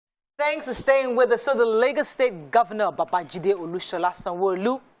Thanks for staying with us. So the Lagos State Governor, Babajide Sanwo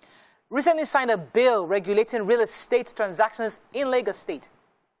Olu, recently signed a bill regulating real estate transactions in Lagos State,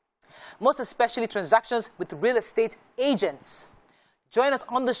 most especially transactions with real estate agents. Joining us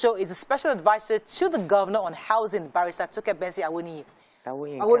on the show is a special advisor to the governor on housing, Barrister Toke Bensi Awuni.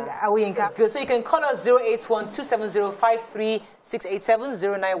 Awuyinka. Good. So you can call us 081-270-53687,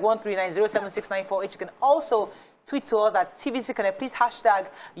 09139076948. You can also tweet to us at TVC Connect. Please hashtag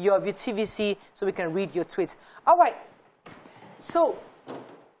your view TVC so we can read your tweets. All right. So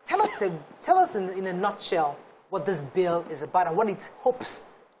tell us in a nutshell what this bill is about and what it hopes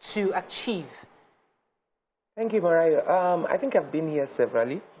to achieve. Thank you, Mariah. I think I've been here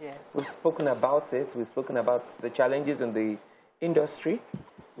severally. Yes. We've spoken about it. We've spoken about the challenges in the industry.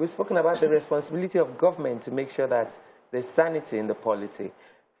 We've spoken about the responsibility of government to make sure that there's sanity in the polity.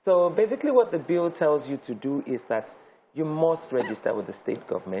 So basically what the bill tells you to do is that you must register with the state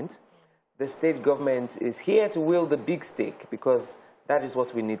government. The state government is here to wield the big stake because that is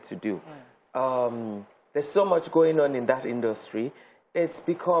what we need to do. There's so much going on in that industry. It's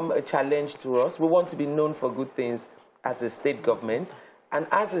become a challenge to us. We want to be known for good things as a state government. And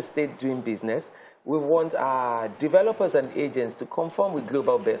as a state doing business, we want our developers and agents to conform with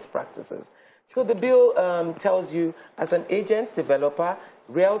global best practices. So the bill tells you, as an agent, developer,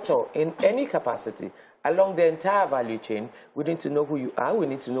 realtor, in any capacity, along the entire value chain, we need to know who you are, we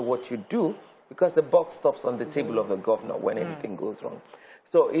need to know what you do, because the buck stops on the table of the governor when anything goes wrong.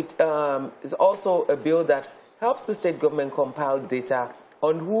 So it is also a bill that helps the state government compile data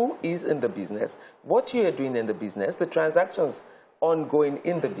on who is in the business, what you are doing in the business, the transactions ongoing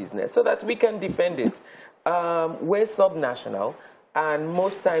in the business, so that we can defend it. We're subnational, and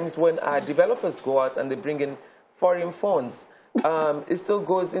most times when our developers go out and they bring in foreign funds, it still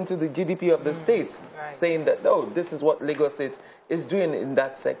goes into the GDP of the state, saying that, oh, this is what Lagos State is doing in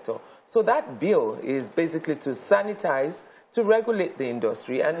that sector. So that bill is basically to sanitize, to regulate the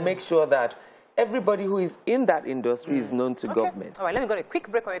industry and make sure that everybody who is in that industry is known to government. All right, let me go to a quick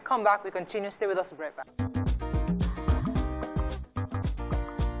break. When we come back, we continue. Stay with us right back.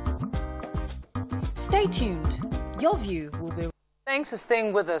 Stay tuned. Your view will be... Thanks for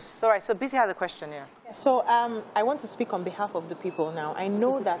staying with us. All right, so Busy has a question here. So I want to speak on behalf of the people now. I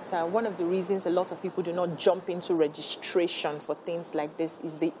know that one of the reasons a lot of people do not jump into registration for things like this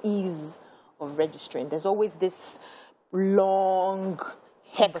is the ease of registering. There's always this long,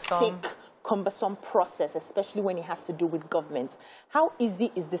 hectic, cumbersome process, especially when it has to do with government. How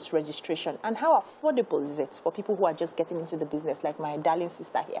easy is this registration, and how affordable is it for people who are just getting into the business, like my darling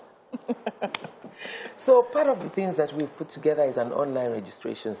sister here? So part of the things that we've put together is an online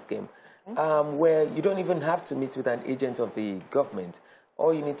registration scheme where you don't even have to meet with an agent of the government.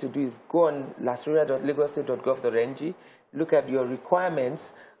 All you need to do is go on lasruria.lagostate.gov.ng, look at your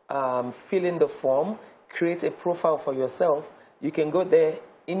requirements, fill in the form, create a profile for yourself. You can go there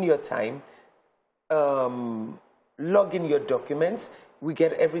in your time, log in your documents. We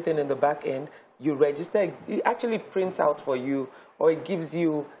get everything in the back end. You register. It actually prints out for you, or it gives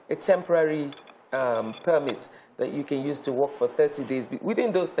you a temporary permit that you can use to work for 30 days.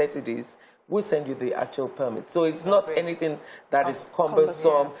 Within those 30 days, we'll send you the actual permit. So it's not anything that is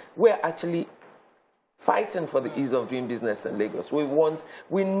cumbersome. We're actually fighting for the ease of doing business in Lagos. We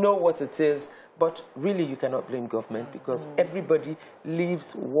know what it is, but really you cannot blame government because everybody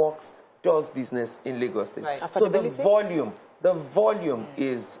lives, works, does business in Lagos State. So the volume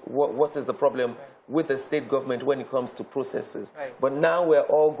is what is the problem with the state government when it comes to processes. But now we're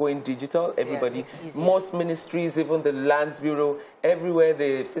all going digital. Everybody, most ministries, even the Lands Bureau, everywhere,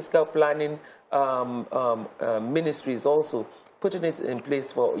 the fiscal planning ministries also putting it in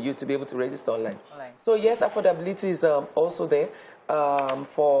place for you to be able to register online. So yes, affordability is also there.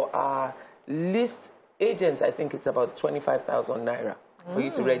 For our list agents, I think it's about 25,000 naira for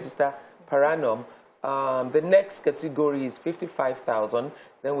you to register per annum. The next category is 55,000.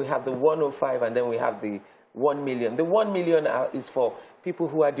 Then we have the 105, and then we have the 1 million. The 1 million is for people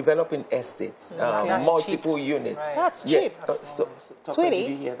who are developing estates, multiple units. That's cheap. Sweetie,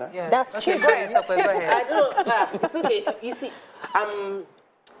 did you hear that? That's cheap. Go ahead. I don't know. It's okay. You see, I'm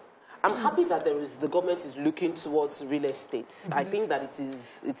happy that the government is looking towards real estate. I think that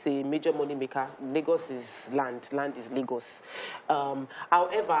it's a major money maker. Lagos is land is Lagos.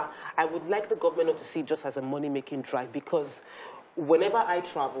 However, I would like the government not to see it just as a money making drive, because whenever I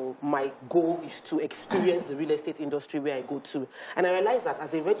travel, my goal is to experience the real estate industry where I go to. And I realize that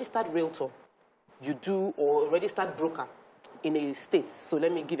as a registered realtor, or a registered broker in a state. So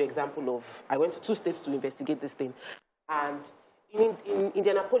let me give an example of, I went to 2 states to investigate this thing. And in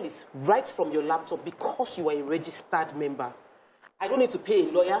Indianapolis, right from your laptop, because you are a registered member, I don't need to pay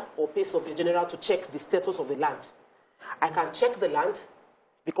a lawyer or pay Surveyor General to check the status of the land. I can check the land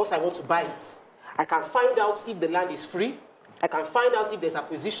because I want to buy it. I can find out if the land is free. I can find out if there's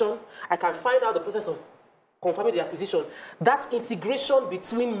acquisition. I can find out the process of confirming the acquisition. That integration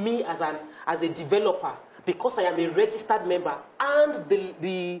between me as a developer, because I am a registered member, and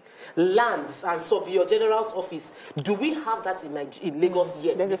the lands and Surveyor General's office, do we have that in Lagos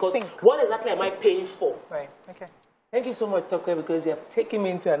yet? There's because a sync. what exactly am I paying for? Right. Okay. Thank you so much, Toke, because you have taken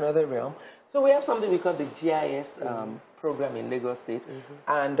me into another realm. So we have something we call the GIS program in Lagos State,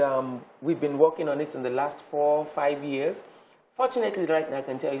 and we've been working on it in the last 4 or 5 years. Fortunately, right now, I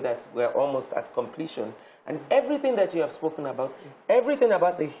can tell you that we're almost at completion. And everything that you have spoken about, everything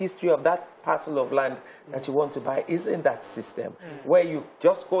about the history of that parcel of land that you want to buy is in that system, where you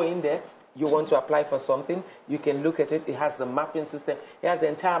just go in there, you want to apply for something, you can look at it. It has the mapping system. It has the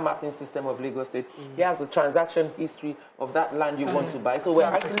entire mapping system of Lagos State. It has the transaction history of that land you want to buy. So we're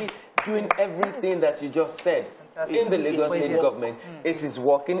actually doing everything that you just said in the Lagos State government. It is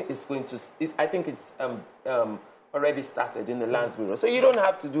working. It's going to. I think it's already started in the Lands Bureau. So you don't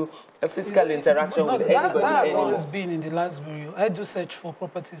have to do a physical interaction with anybody that has anymore. always been in the Lands Bureau. I do search for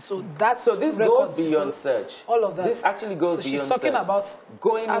properties. So this goes beyond search. All of that. This actually goes beyond search. She's talking about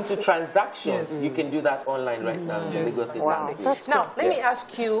going into transactions. Yes. You can do that online right now in the Lagos State Lands Bureau. Now, let me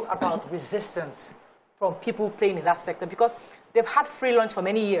ask you about resistance from people playing in that sector, because they've had free lunch for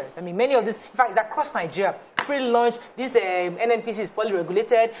many years. I mean, many of these, in fact, across Nigeria, free lunch, this NNPC is poorly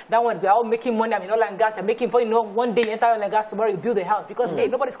regulated, that one, they're all making money. I mean, oil and gas, you're making, one day you enter oil and gas, tomorrow you build a house, because, hey,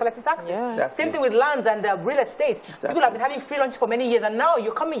 nobody's collecting taxes. Yeah. Exactly. Same thing with lands and real estate. Exactly. People have been having free lunch for many years, and now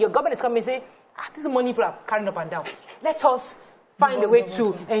you're coming, your government is coming and say, this is money people are carrying up and down. Let us find a way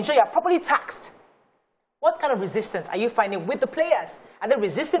to ensure you're properly taxed. What kind of resistance are you finding with the players? Are they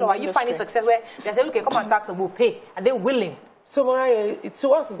resisting, or are you finding success where they say, okay, come and tax and we'll pay? Are they willing? So, Mariah, to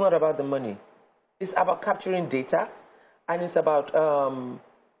us, it's not about the money. It's about capturing data, and it's about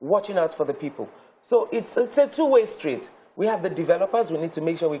watching out for the people. So it's a two-way street. We have the developers. We need to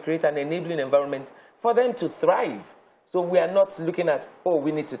make sure we create an enabling environment for them to thrive. So we are not looking at, oh,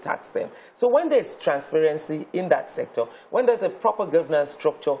 we need to tax them. So when there's transparency in that sector, when there's a proper governance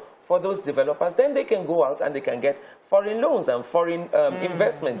structure for those developers, then they can go out and they can get foreign loans and foreign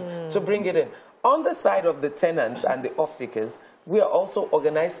investments to bring it in. On the side of the tenants and the off-takers, we are also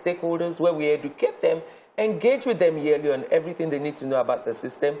organized stakeholders where we educate them, engage with them yearly on everything they need to know about the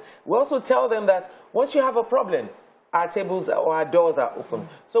system. We also tell them that once you have a problem, our tables or our doors are open.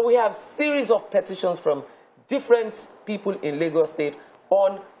 So we have series of petitions from different people in Lagos State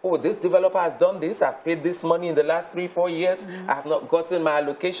on, oh, this developer has done this, I've paid this money in the last 3-4 years, I have not gotten my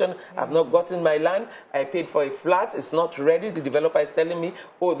allocation, I've not gotten my land, I paid for a flat, it's not ready, the developer is telling me,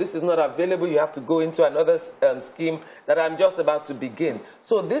 oh, this is not available, you have to go into another scheme that I'm just about to begin.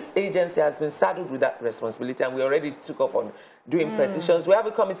 So this agency has been saddled with that responsibility, and we already took off on doing petitions. We have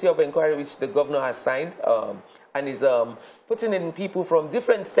a committee of inquiry which the governor has signed, and is putting in people from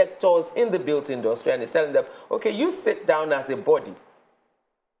different sectors in the built industry, and is telling them, okay, you sit down as a body,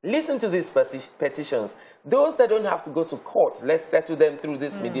 listen to these petitions. Those that don't have to go to court, let's settle them through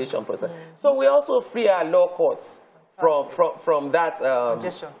this mediation process. So we also free our law courts from that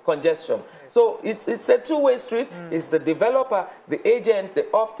congestion. Yes. So it's a two-way street. It's the developer, the agent, the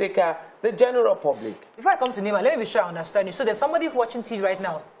off-taker, the general public. Before I come to Nima, let me be sure I understand you. So there's somebody watching TV right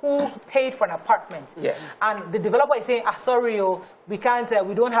now who paid for an apartment. Yes. And the developer is saying, sorry, we can't,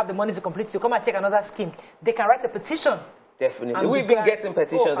 we don't have the money to complete, so come and take another scheme. They can write a petition. Definitely. We've been getting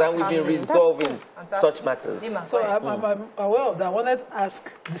petitions, and we've been resolving such matters. So I'm aware of that. I wanted to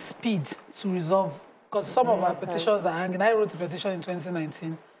ask the speed to resolve, because some of our petitions are hanging. I wrote a petition in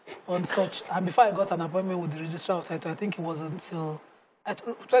 2019 on such, and before I got an appointment with the registrar of title, I think it was until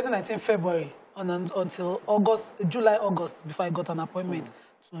 2019 February, until July, August, before I got an appointment.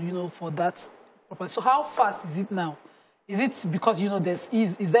 So, for that property. So how fast is it now? Is it because, there's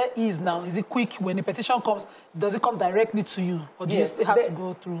ease? Is there ease now? Is it quick? When the petition comes, does it come directly to you? Or do you still have to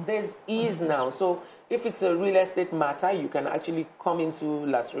go through? There's ease now. So if it's a real estate matter, you can actually come into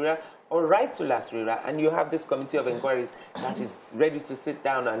Lasrira or write to Lasrira, and you have this committee of inquiries that is ready to sit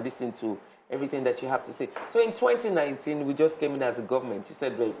down and listen to everything that you have to say. So in 2019, we just came in as a government. You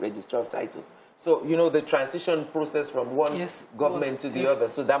said registrar of titles. So, the transition process from one government to the other.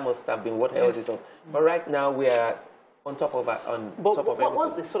 So that must have been what held it up. But right now, we are on top of But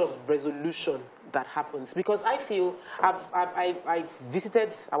what's the sort of resolution that happens? Because I feel I've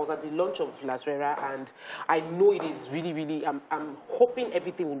visited, I was at the launch of Las Rera, and I know it is really, I'm hoping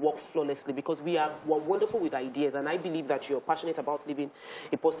everything will work flawlessly, because we're wonderful with ideas, and I believe that you're passionate about leaving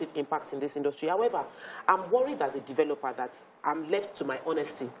a positive impact in this industry. However, I'm worried as a developer that I'm left to my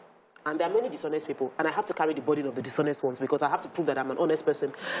honesty. And there are many dishonest people, and I have to carry the burden of the dishonest ones, because I have to prove that I'm an honest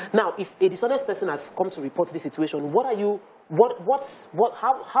person. Now, if a dishonest person has come to report this situation, how do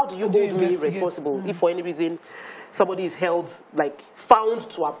you hold me responsible if for any reason somebody is held, like, found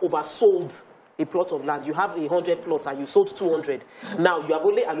to have oversold a plot of land? You have 100 plots and you sold 200. Now, you have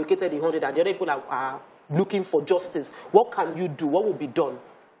only allocated 100, and the other people are looking for justice. What can you do? What will be done?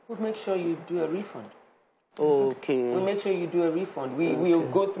 We'll make sure you do a refund. Okay. We make sure you do a refund. We will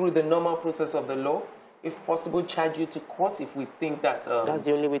go through the normal process of the law. If possible, charge you to court if we think that that's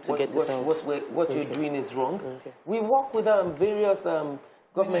the only way to get it out. What you're doing is wrong. Okay. We work with various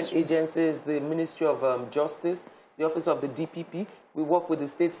government agencies, the Ministry of Justice, the Office of the DPP. We work with the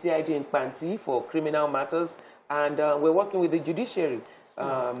State CID in Panti for criminal matters, and we're working with the judiciary.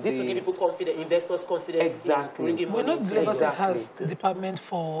 This will give people confidence, investors confidence. Exactly. We know Lagos State has a department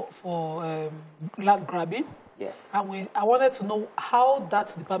for land grabbing. Yes. And I wanted to know how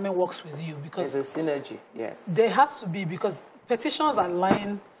that department works with you, because there's a synergy. Yes. There has to be, because petitions are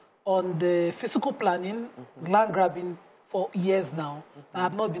lying on the physical planning, land grabbing for years now that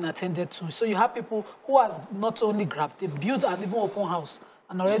have not been attended to. So you have people who has not only grabbed, they built an even open house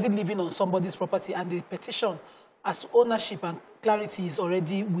and already living on somebody's property, and the petition as to ownership and clarity is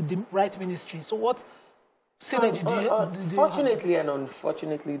already with the right ministry. So what synergy do you Fortunately and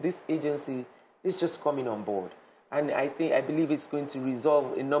unfortunately, this agency is just coming on board. And I believe it's going to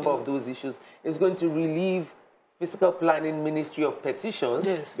resolve a number of those issues. It's going to relieve Fiscal Planning Ministry of Petitions,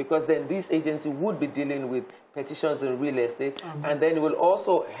 because then this agency would be dealing with petitions in real estate, and then it will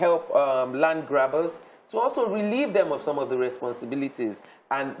also help land grabbers to also relieve them of some of the responsibilities.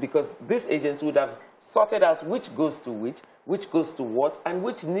 And because this agency would have sorted out which goes to which goes to what, and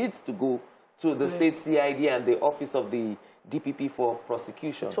which needs to go to the State CID and the Office of the DPP for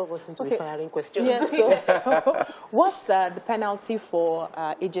prosecution. Two of us seem to be firing questions. Yes, so what's the penalty for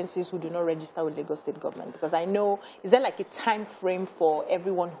agencies who do not register with Lagos State government? Because I know, is there like a time frame for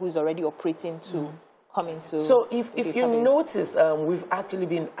everyone who's already operating to come into? So if you notice, we've actually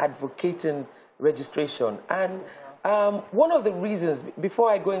been advocating registration. And one of the reasons, before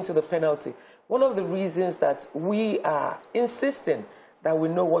I go into the penalty, one of the reasons that we are insisting that we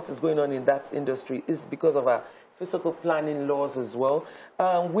know what is going on in that industry is because of our physical planning laws as well.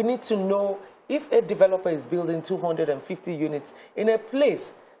 We need to know if a developer is building 250 units in a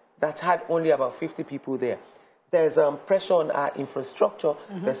place that had only about 50 people there. There's pressure on our infrastructure.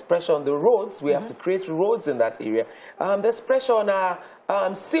 There's pressure on the roads. We have to create roads in that area. There's pressure on our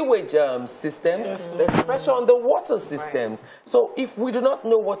sewage systems. There's pressure on the water systems. So if we do not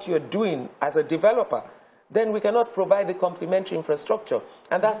know what you're doing as a developer, then we cannot provide the complementary infrastructure.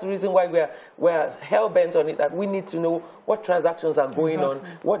 And that's the reason why we're hell-bent on it, that we need to know what transactions are going on,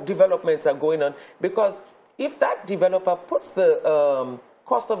 what developments are going on. Because if that developer puts the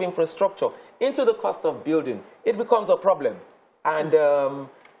cost of infrastructure into the cost of building, it becomes a problem. And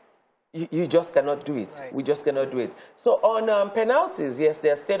you just cannot do it. We just cannot do it. So on penalties, yes,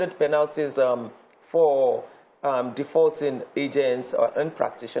 there are stated penalties for defaulting agents and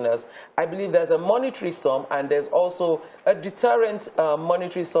practitioners. I believe there's a monetary sum, and there's also a deterrent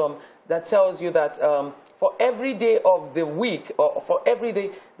monetary sum that tells you that for every day of the week, or for every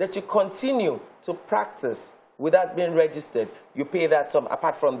day that you continue to practice without being registered, you pay that sum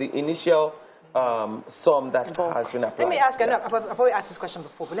apart from the initial sum that has been applied. Let me ask, I know I've probably asked this question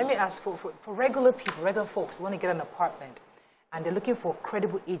before, but let me ask for regular people, regular folks who want to get an apartment, and they're looking for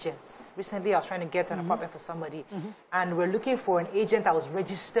credible agents. Recently, I was trying to get an apartment for somebody, and we're looking for an agent that was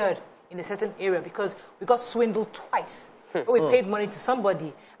registered in a certain area because we got swindled twice. We paid money to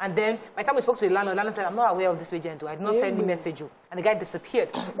somebody, and then by the time we spoke to the landlord said, I'm not aware of this agent, I did not send any message, and the guy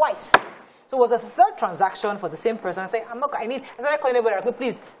disappeared twice. So it was a third transaction for the same person. I said, I started calling everybody,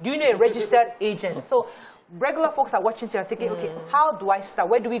 please, do you know a registered agent? So regular folks are watching here and thinking, okay, how do I start?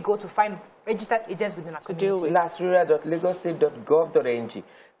 Where do we go to find registered agents within our community? lasrera.lagostate.gov.ng.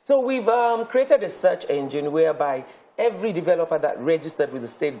 So we've created a search engine whereby every developer that registered with the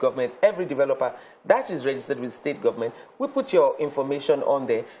state government, every developer that is registered with the state government, we put your information on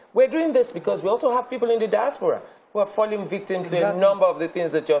there. We're doing this because we also have people in the diaspora who are falling victim to a number of the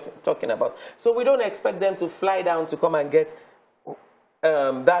things that you're talking about. So we don't expect them to fly down to come and get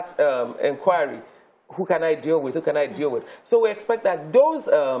that inquiry. who can I deal with? Who can I deal with? So we expect that those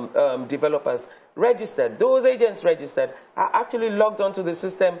developers registered, those agents registered, are actually logged onto the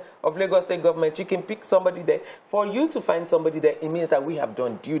system of Lagos State government. You can pick somebody there. For you to find somebody there, it means that we have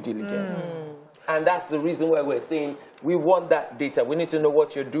done due diligence. And that's the reason why we're saying we want that data. We need to know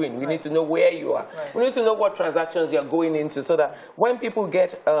what you're doing. We need to know where you are. We need to know what transactions you're going into so that when people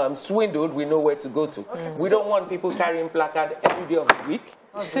get swindled, we know where to go to. We don't want people carrying placard every day of the week.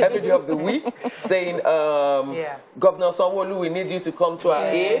 Every day of the week, saying, Governor Sanwo Olu, we need you to come to our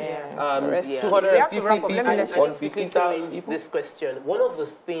aid. 250 people on 50,000 people. This question, one of the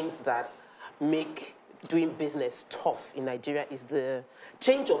things that make doing business tough in Nigeria is the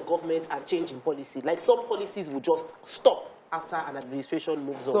change of government and change in policy. Like some policies will just stop after an administration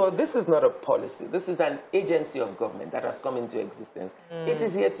moves on. So this is not a policy. This is an agency of government that has come into existence. It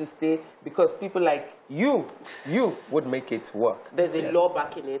is here to stay because people like you would make it work. There's a law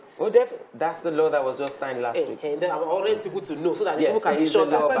backing it. Oh, that's the law that was just signed last week. And then I want people to know so that people can be sure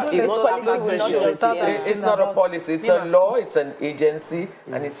that it's not a policy. It's a law. It's an agency,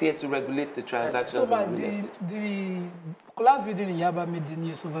 and it's here to regulate the transactions. So, the collapse building in Yaba made the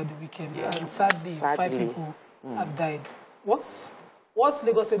news over the weekend, and sadly, 5 people have died. What's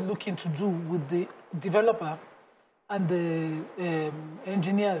Lagos State looking to do with the developer and the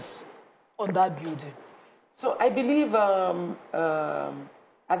engineers on that building? So I believe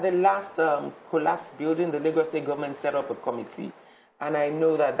at the last collapsed building, the Lagos State government set up a committee. And I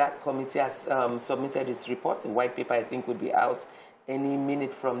know that that committee has submitted its report. The white paper, I think, will be out any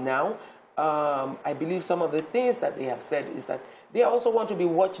minute from now. I believe some of the things that they have said is that they also want to be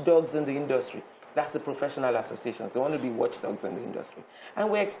watchdogs in the industry. That's the professional associations. They want to be watchdogs in the industry. And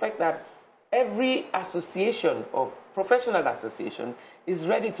we expect that every association or professional association is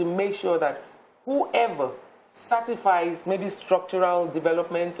ready to make sure that whoever certifies maybe structural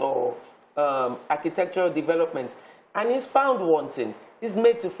developments or architectural developments and is found wanting is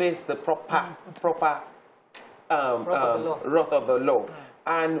made to face the proper wrath of the law.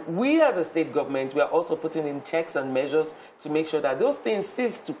 And we as a state government, we are also putting in checks and measures to make sure that those things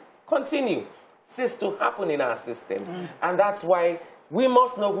cease to continue, cease to happen in our system. And that's why we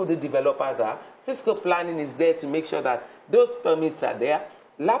must know who the developers are. Fiscal planning is there to make sure that those permits are there.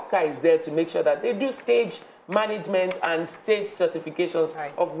 LAPCA is there to make sure that they do stage management and stage certifications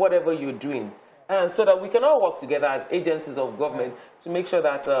of whatever you're doing. And so that we can all work together as agencies of government to make sure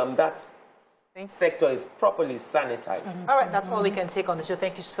that that sector is properly sanitized. All right, that's all we can take on the show.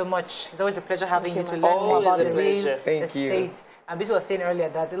 Thank you so much. It's always a pleasure having you to learn more about the real estate. And this was saying earlier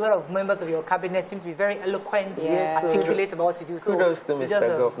that a lot of members of your cabinet seem to be very eloquent, articulate about what you do. So kudos to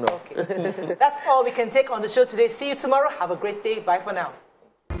Mr. Governor. Okay. That's all we can take on the show today. See you tomorrow. Have a great day. Bye for now.